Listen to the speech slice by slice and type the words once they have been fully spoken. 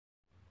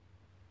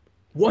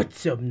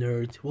What's up,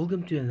 nerds?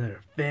 Welcome to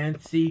another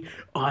fancy,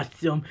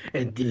 awesome,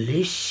 and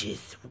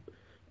delicious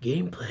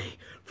gameplay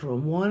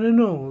from one and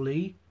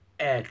only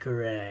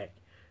Accurate.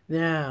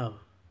 Now,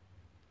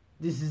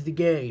 this is the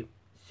game,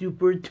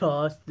 Super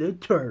Toss the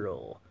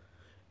Turtle.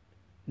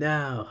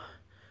 Now,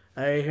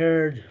 I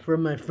heard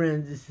from my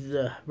friends this is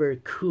a very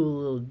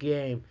cool little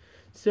game,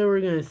 so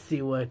we're gonna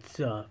see what's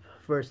up.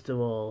 First of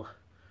all,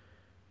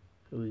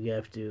 we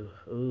have to,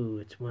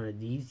 it's one of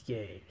these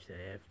games.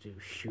 I have to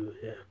shoot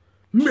him.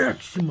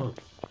 Maximum!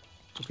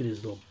 Look at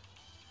this little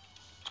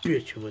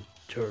bitch of a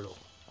turtle.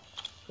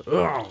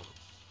 Oh,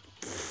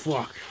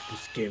 fuck.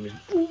 This game is...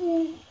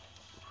 Ooh.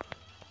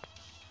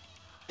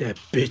 That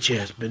bitch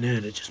ass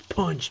banana just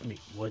punched me.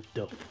 What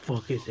the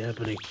fuck is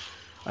happening?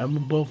 I'm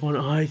both on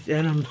ice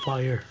and on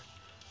fire.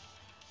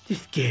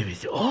 This game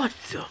is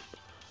awesome.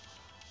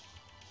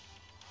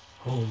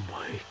 Oh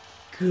my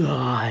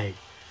god.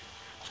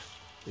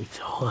 It's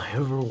all I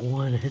ever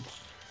wanted.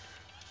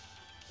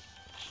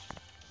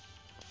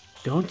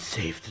 Don't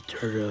save the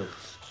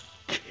turtles.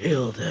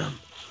 Kill them.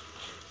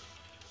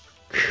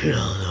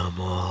 Kill them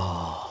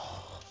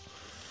all.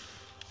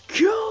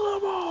 Kill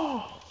them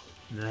all.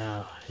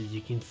 Now, as you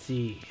can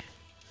see,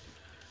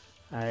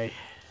 I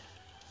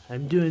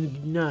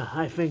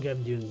think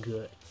I'm doing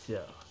good.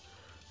 So,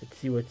 let's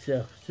see what's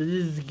up. So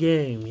this is a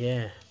game,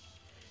 yeah.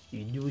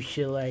 You do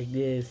shit like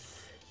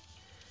this,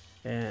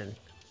 and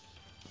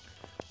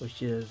let's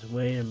just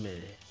wait a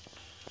minute.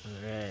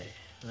 All right,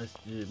 let's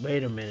do.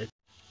 Wait a minute.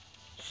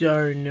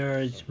 Sorry,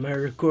 nerds, my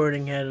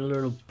recording had a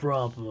little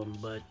problem,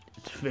 but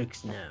it's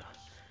fixed now.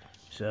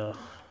 So,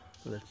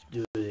 let's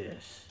do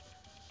this.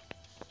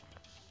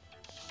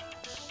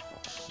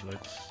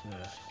 Let's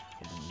get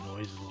the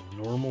noise a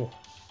little normal.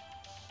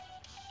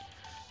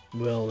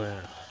 Well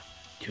now,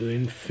 to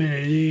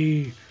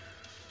infinity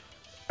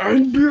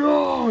and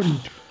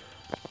beyond!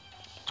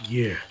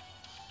 Yeah.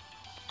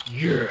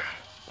 Yeah.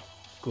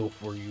 Go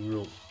for you,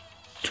 real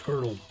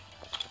turtle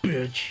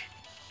bitch.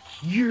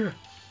 Yeah.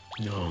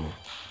 No.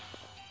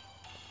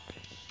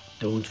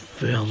 Don't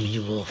fail me,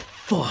 you little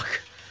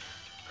fuck.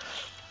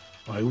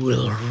 I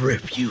will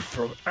rip you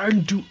from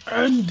end to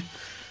end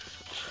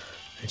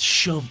and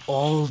shove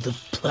all the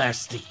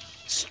plastic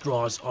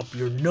straws up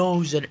your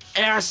nose and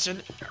ass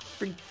and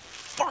every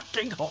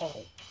fucking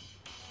hole.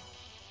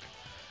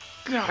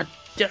 God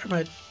damn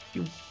it,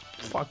 you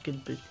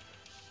fucking bitch.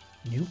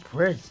 New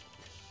present.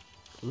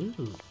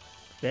 Ooh,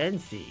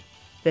 fancy.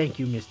 Thank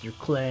you, Mr.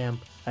 Clam.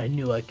 I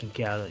knew I can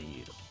count on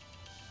you.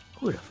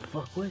 Who the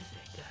fuck was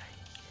that guy?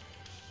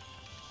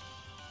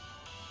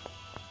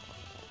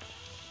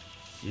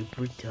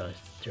 Super Toss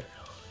Turtle.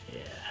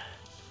 Yeah.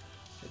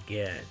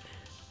 Again.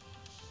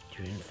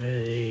 To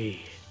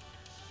infinity.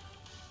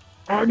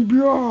 And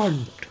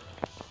beyond!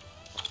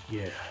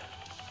 Yeah.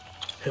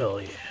 Hell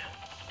yeah.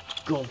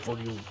 Go for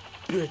you,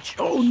 bitch.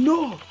 Oh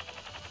no!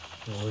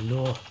 Oh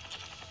no.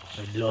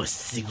 I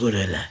lost the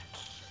gorilla.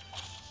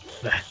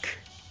 Fuck.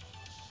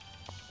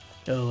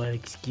 Oh,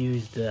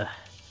 excuse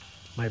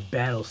my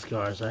battle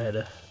scars. I had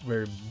a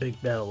very big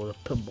battle with a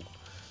pimple.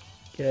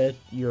 Get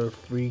your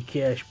free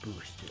cash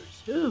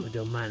boosters. Ooh,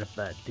 don't mind if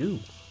I do.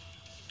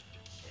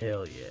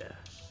 Hell yeah.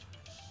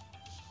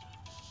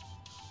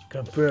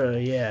 Confirm,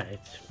 yeah,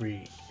 it's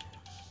free.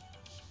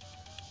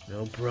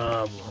 No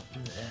problem.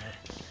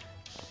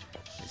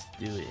 Let's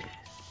do this.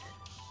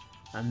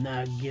 I'm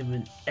not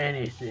giving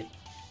anything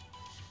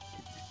to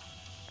this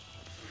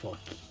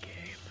fucking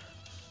game.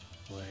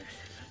 Where's it?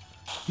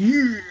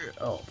 Yeah!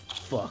 Oh,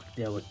 fuck,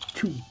 that was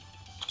too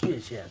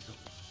bitch ass.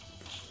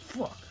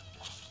 Fuck.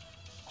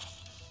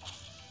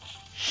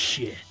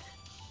 Shit.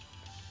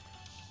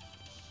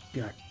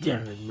 God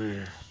damn it,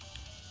 man.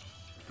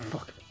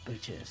 Fucking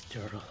bitch ass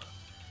turtle.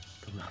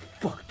 I'm not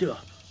fucked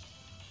up.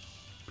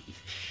 Piece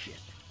of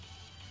shit.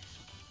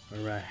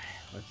 Alright,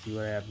 let's see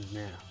what happens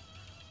now.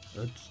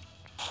 Let's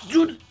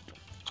do it.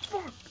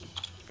 Fuck.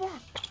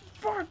 Fuck.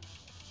 Fuck.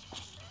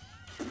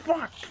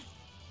 Fuck.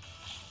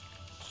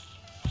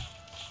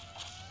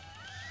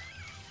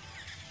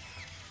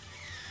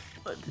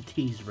 But the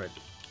tea's ready.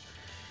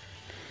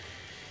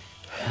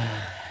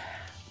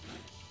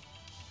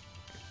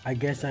 I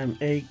guess I'm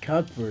a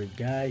cut for it,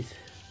 guys.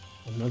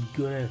 I'm not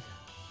good at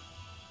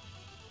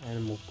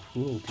animal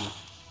cruelty.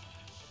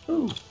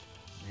 Ooh,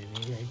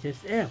 maybe I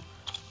just am.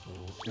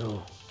 Oh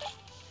no.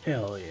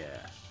 Hell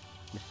yeah.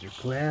 Mr.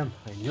 Clam,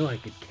 I knew I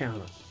could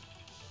count on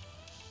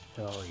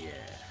you. Hell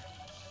yeah.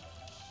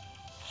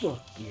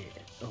 Fuck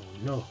yeah. Oh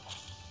no.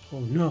 Oh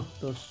no.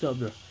 Don't stop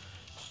the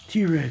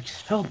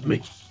T-Rex. Help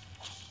me.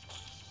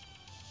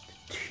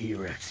 The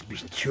T-Rex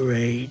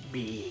betrayed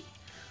me.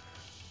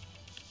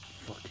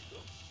 Fucking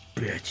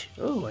bitch.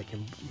 Oh, I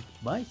can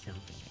buy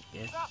something, I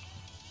guess.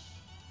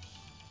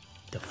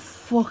 The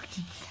fuck did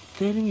you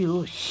say to me,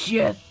 little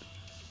shit?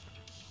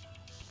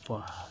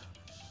 Fuck.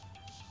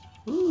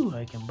 Ooh,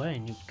 I can buy a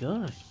new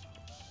gun.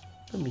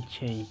 Let me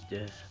change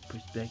the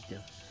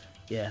perspective.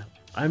 Yeah,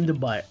 I'm the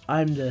buyer.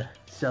 I'm the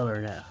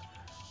seller now.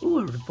 Ooh,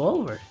 a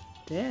revolver.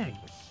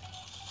 Thanks.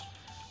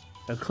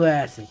 A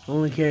classic,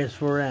 only carries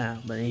 4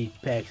 rounds, but he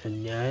packs a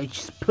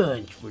nice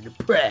punch for the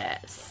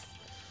price.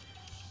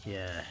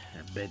 Yeah, I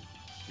bet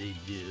they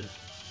do.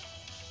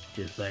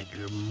 Just like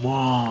your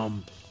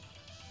mom.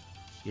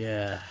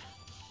 Yeah,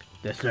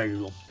 that's right, you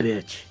little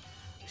bitch.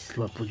 I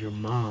slept with your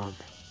mom.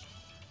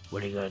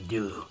 What are you gonna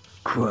do?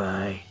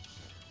 Cry?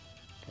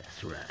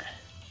 That's right.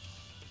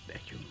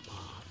 Back your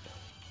mom.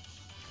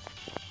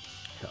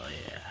 Hell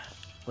yeah.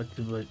 What's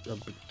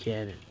up with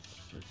cannons?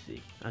 Let's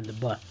see.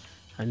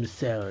 I'm the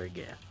sailor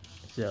again.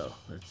 So,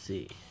 let's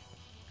see.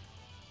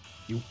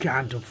 You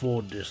can't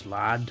afford this,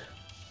 lad.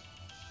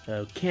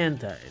 Oh,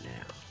 can't I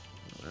now?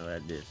 How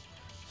about this?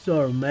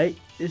 Sorry, mate.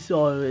 This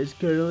oil is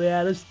currently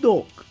out of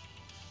stock.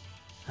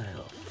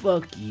 Oh,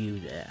 fuck you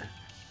there.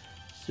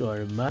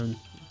 Sorry, mate.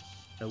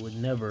 I would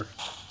never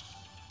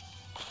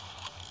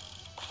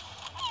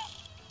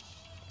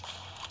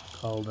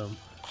call them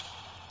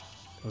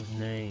those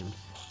names.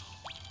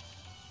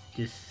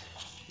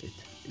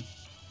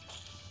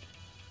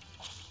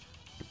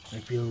 I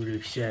feel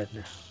really sad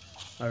now.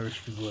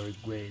 Irish people are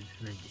great,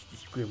 and I just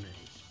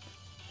discriminate.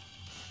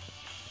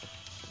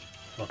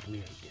 Fuck me,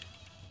 I guess.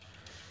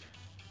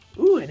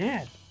 Ooh, an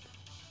ad.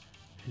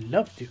 I'd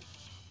love to.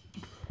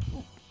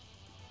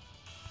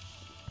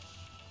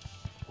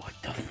 What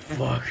the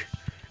fuck?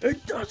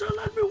 It doesn't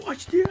let me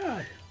watch the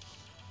ad.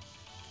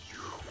 You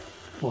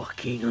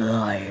fucking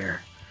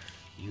liar.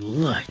 You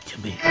lied to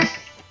me. I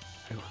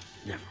will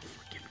never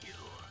forgive you.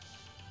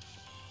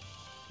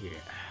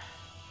 Yeah.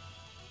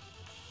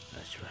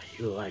 That's right,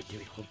 you lied to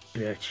me, little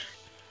bitch.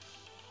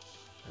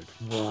 That's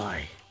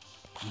why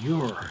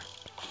you're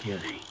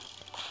getting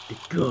the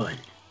good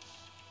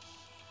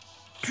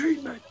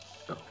treatment.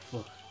 Oh,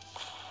 fuck.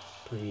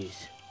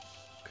 Please,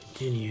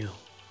 continue.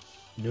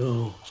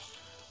 No,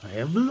 I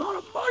have a lot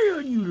of money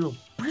on you, little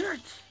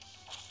bitch.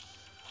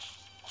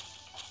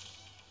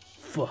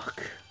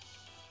 Fuck.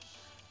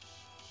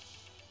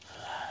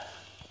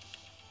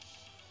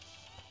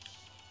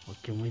 What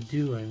can we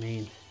do? I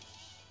mean,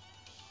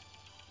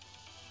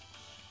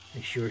 I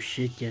sure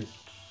shit can.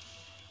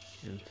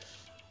 And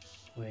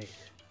wait,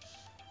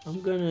 I'm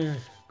gonna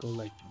go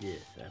like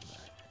this.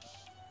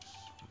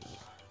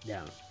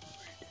 Downward.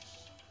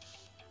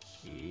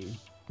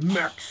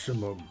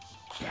 Maximum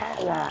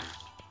power.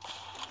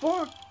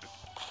 Fuck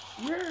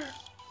yeah,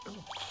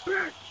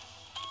 bitch.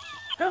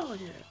 Hell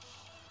yeah.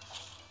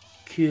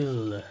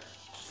 Kill the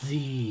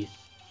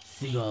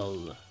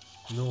seagull.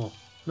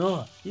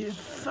 No, you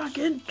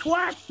fucking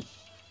twat.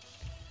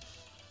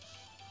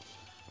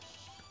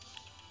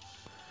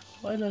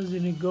 Why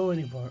doesn't it go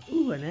anymore?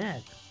 Ooh, an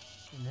ad.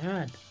 An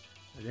ad,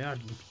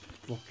 you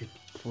fucking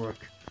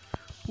prick.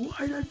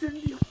 Why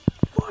doesn't you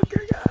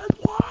fucking ad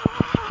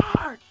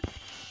work?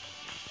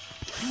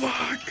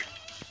 Fuck.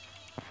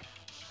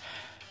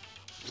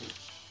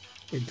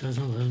 It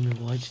doesn't let me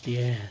watch the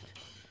ad.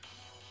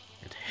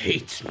 It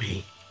hates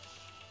me.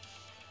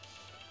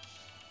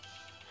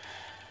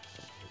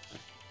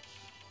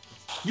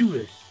 Let's do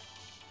this.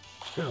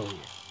 Hell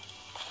yeah.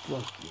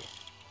 Fuck yeah.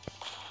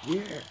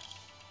 Yeah.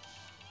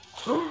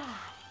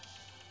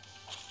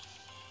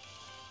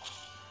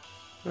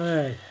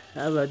 Alright,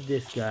 how about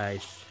this,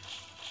 guys?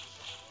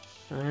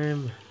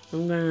 I'm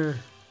gonna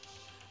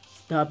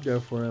stop there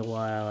for a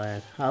while,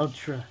 and I'll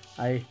try.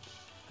 I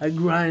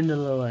grind a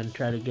little and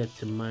try to get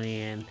some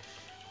money, and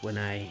when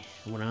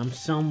I'm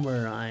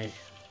somewhere,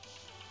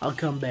 I'll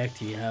come back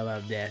to you. How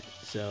about that?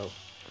 So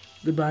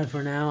goodbye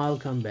for now. I'll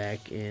come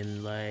back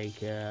in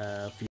like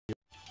a few.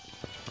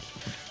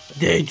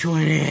 Day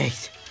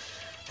 28.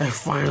 I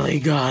finally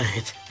got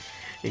it.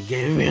 It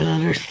gave me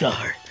another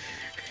star.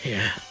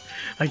 Yeah,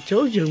 I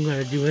told you I'm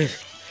gonna do it.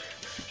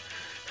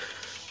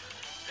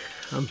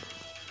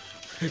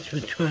 It's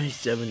been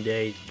 27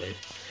 days, but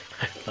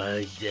I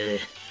finally did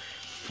it.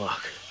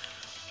 Fuck.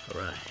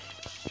 Alright.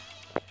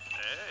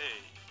 Hey.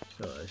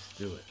 So let's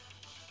do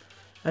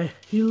it.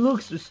 He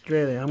looks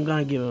Australian. I'm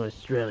gonna give him an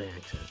Australian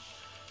accent.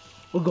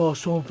 We got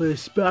something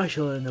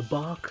special in the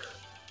box.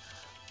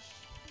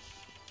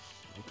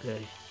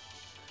 Okay.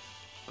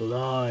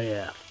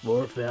 Gloria,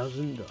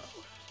 $4,000.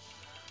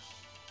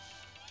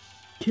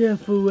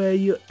 Careful where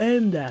you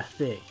aim that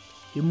thing.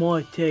 You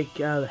might take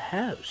out a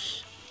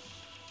house.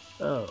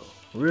 Oh,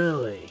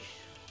 really?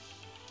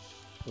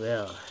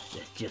 Well,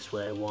 that's just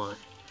what I want.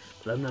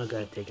 But I'm not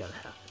gonna take out a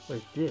house.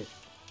 What's this?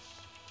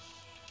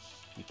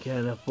 You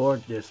can't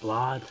afford this,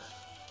 lad.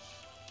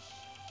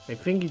 I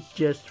think it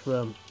just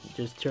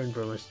turned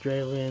from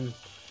Australian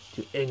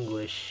to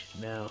English.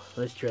 Now,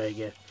 let's try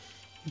again.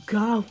 You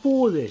can't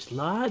afford this,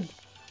 lad.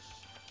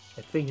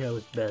 I think that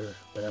was better,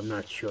 but I'm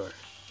not sure.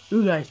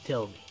 You guys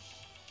tell me.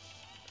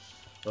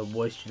 Or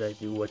what should I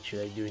do? What should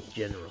I do in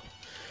general?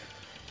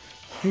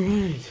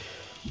 Alright.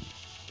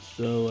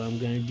 So I'm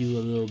gonna do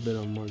a little bit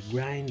of more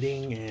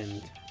grinding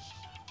and...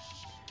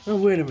 Oh,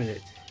 wait a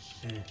minute.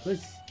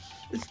 Let's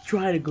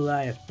try the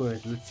Goliath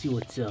first. Let's see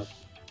what's up.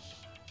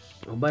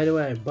 Oh, by the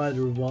way, I bought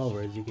the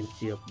revolver, as you can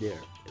see up there.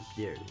 Up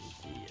there, you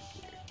see up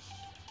there.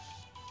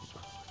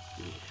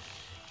 Oh,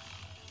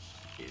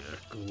 yeah,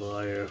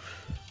 Goliath.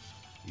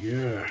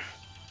 Yeah.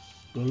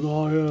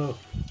 Goliath,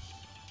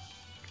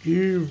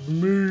 give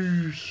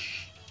me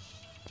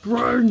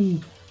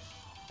strength.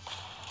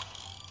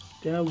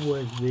 That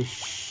was the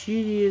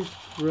shittiest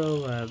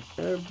throw I've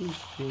ever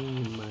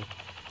seen in my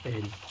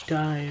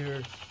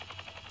entire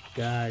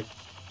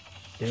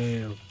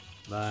goddamn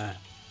life.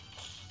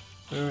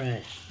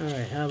 Alright,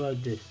 how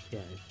about this,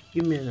 guys?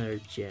 Give me another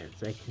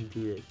chance. I can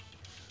do this.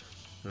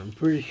 I'm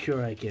pretty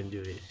sure I can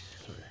do this.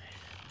 Alright.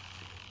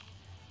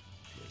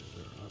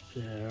 Up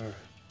there.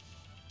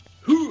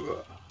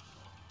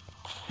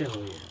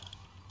 Hell yeah.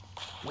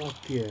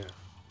 Fuck yeah.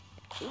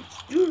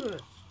 Let's do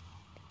this.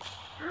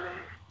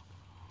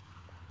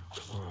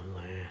 Come on,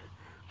 Lan.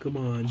 Come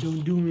on,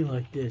 don't do me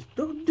like this.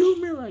 Don't do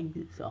me like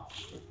this. Oh,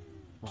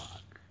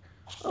 fuck.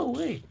 Oh,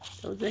 wait.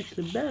 That was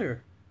actually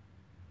better.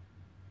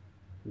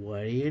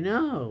 What do you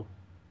know?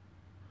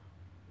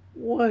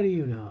 What do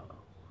you know?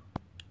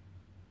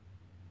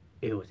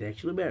 It was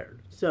actually better.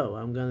 So,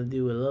 I'm gonna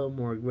do a little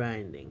more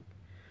grinding.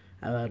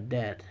 How about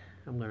that?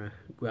 I'm gonna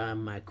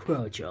grind my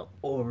crouch all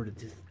over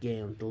this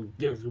game until it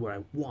gives what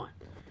I want.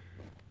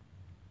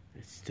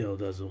 It still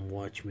doesn't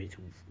watch me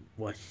to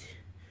watch.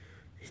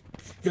 It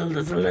still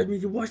doesn't let me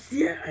to watch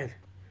the ad.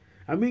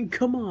 I mean,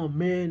 come on,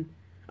 man.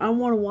 I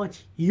want to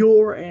watch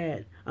your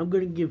ad. I'm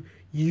gonna give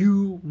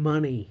you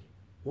money.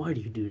 Why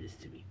do you do this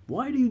to me?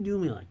 Why do you do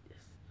me like this?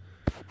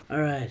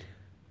 Alright.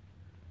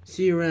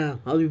 See you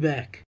around. I'll be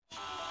back.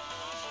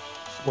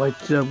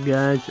 What's up,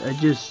 guys? I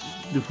just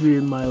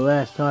defeated my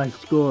last high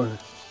score.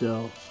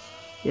 So,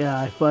 yeah,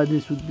 I thought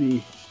this would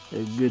be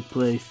a good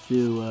place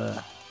to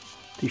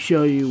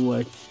show you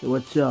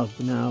what's up.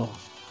 Now,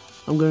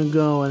 I'm gonna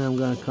go and I'm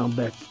gonna come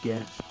back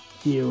again.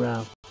 See you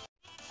around.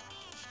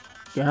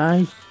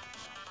 Guys,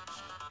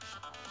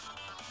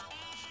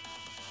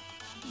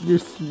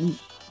 this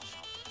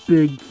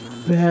big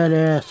fat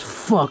ass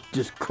fuck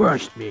just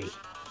crushed me.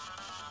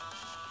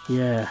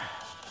 Yeah,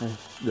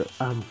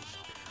 I'm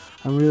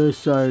really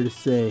sorry to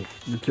say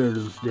the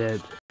turtle's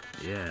dead.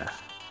 Yeah.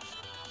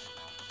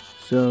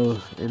 So,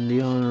 in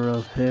the honor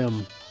of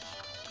him,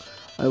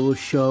 I will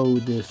show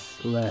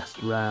this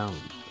last round.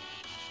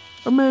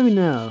 Or maybe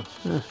now.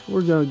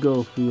 We're gonna go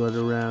a few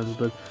other rounds,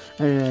 but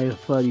anyway, I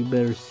thought you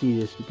better see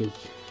this because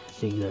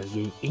things are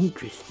getting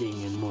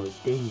interesting and more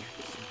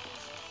dangerous.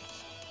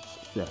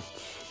 Such.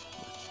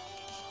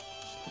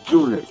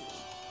 Do this!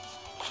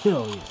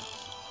 Hell yeah.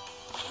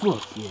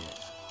 Fuck yeah.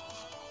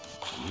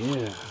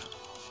 Yeah.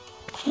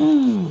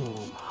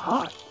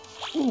 Hot.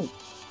 Ooh.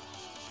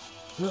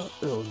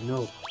 Oh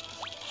no.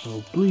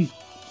 Oh please.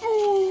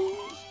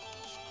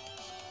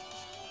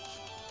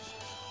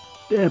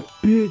 That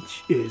bitch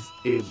is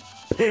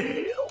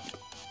impaled.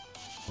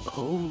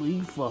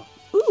 Holy fuck.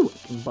 Ooh,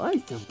 I can buy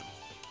something.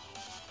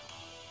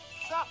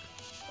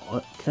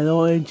 What? Can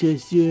I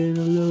interest you in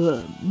a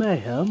little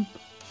mayhem?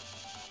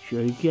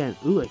 Sure you can.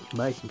 Ooh, I can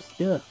buy some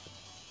stuff.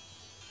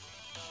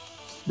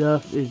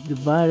 Stuff is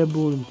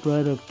dividable in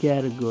front of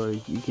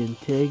categories. You can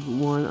take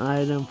one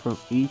item from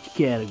each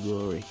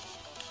category.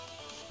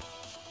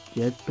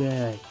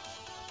 Jetpack.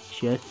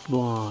 Chest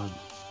bomb.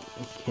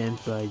 I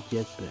can't buy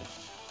jetpack.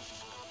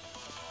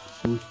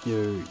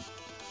 Boosters.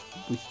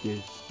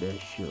 Booster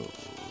special.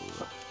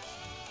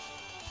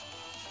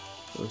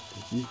 What's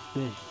this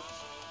special?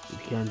 You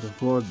can't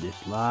afford this,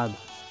 lad.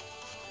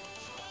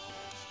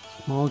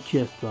 Small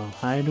chest bomb.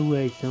 Hide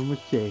away somewhere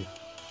safe.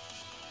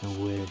 And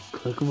with a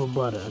click of a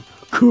button,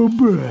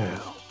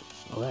 kabam!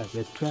 Alright,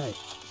 let's try it.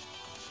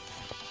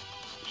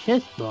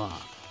 Chest bomb.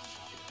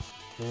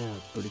 Yeah,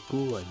 pretty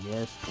cool, I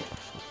guess.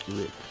 Let's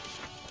do it.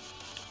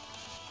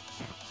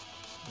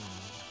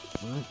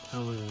 What?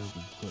 How would I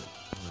open it?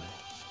 Alright.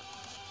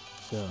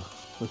 So,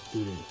 let's do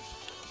this.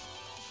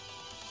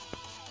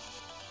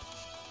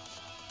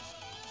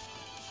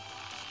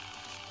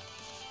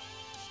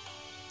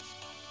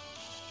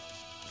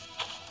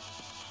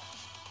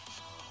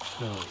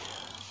 Oh yeah.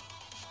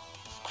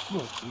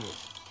 Fuck yeah.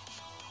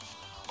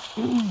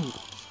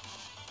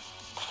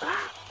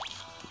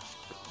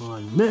 Come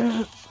on,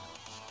 man.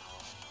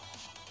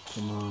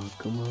 Come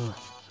on.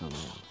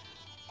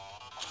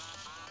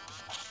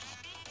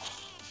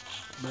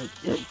 But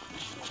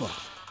fuck.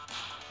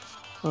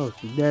 Oh,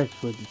 so that's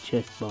what the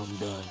chest bomb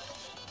does.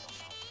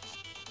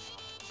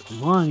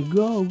 Come on,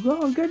 go,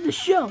 get the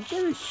shell,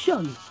 you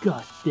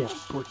goddamn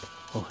prick.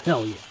 Oh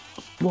hell yeah,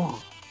 a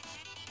bomb.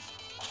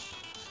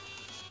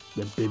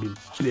 That baby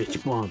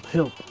bitch bomb,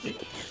 help me.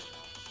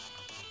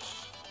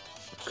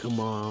 Come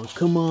on.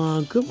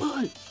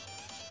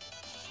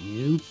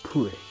 You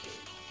prick.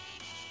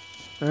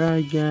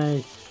 Alright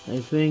guys, I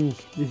think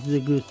this is a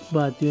good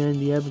spot to end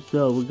the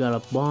episode. We got a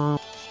bomb.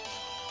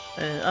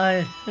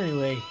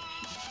 Anyway,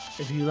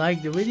 if you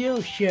liked the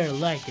video, share,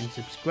 like, and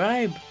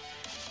subscribe.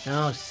 And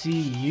I'll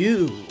see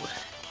you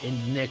in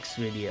the next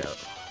video.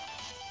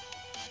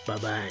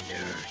 Bye-bye,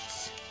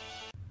 nerds.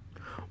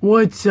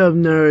 What's up,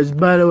 nerds?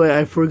 By the way,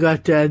 I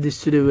forgot to add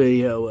this to the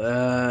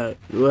video.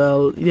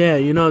 Well, yeah,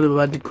 you know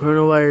about the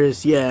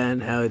coronavirus, yeah,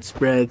 and how it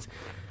spreads.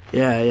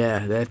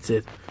 Yeah, that's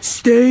it.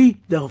 Stay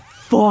the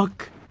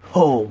fuck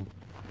home.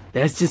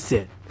 That's just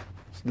it.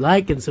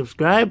 like and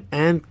subscribe,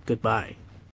 and goodbye.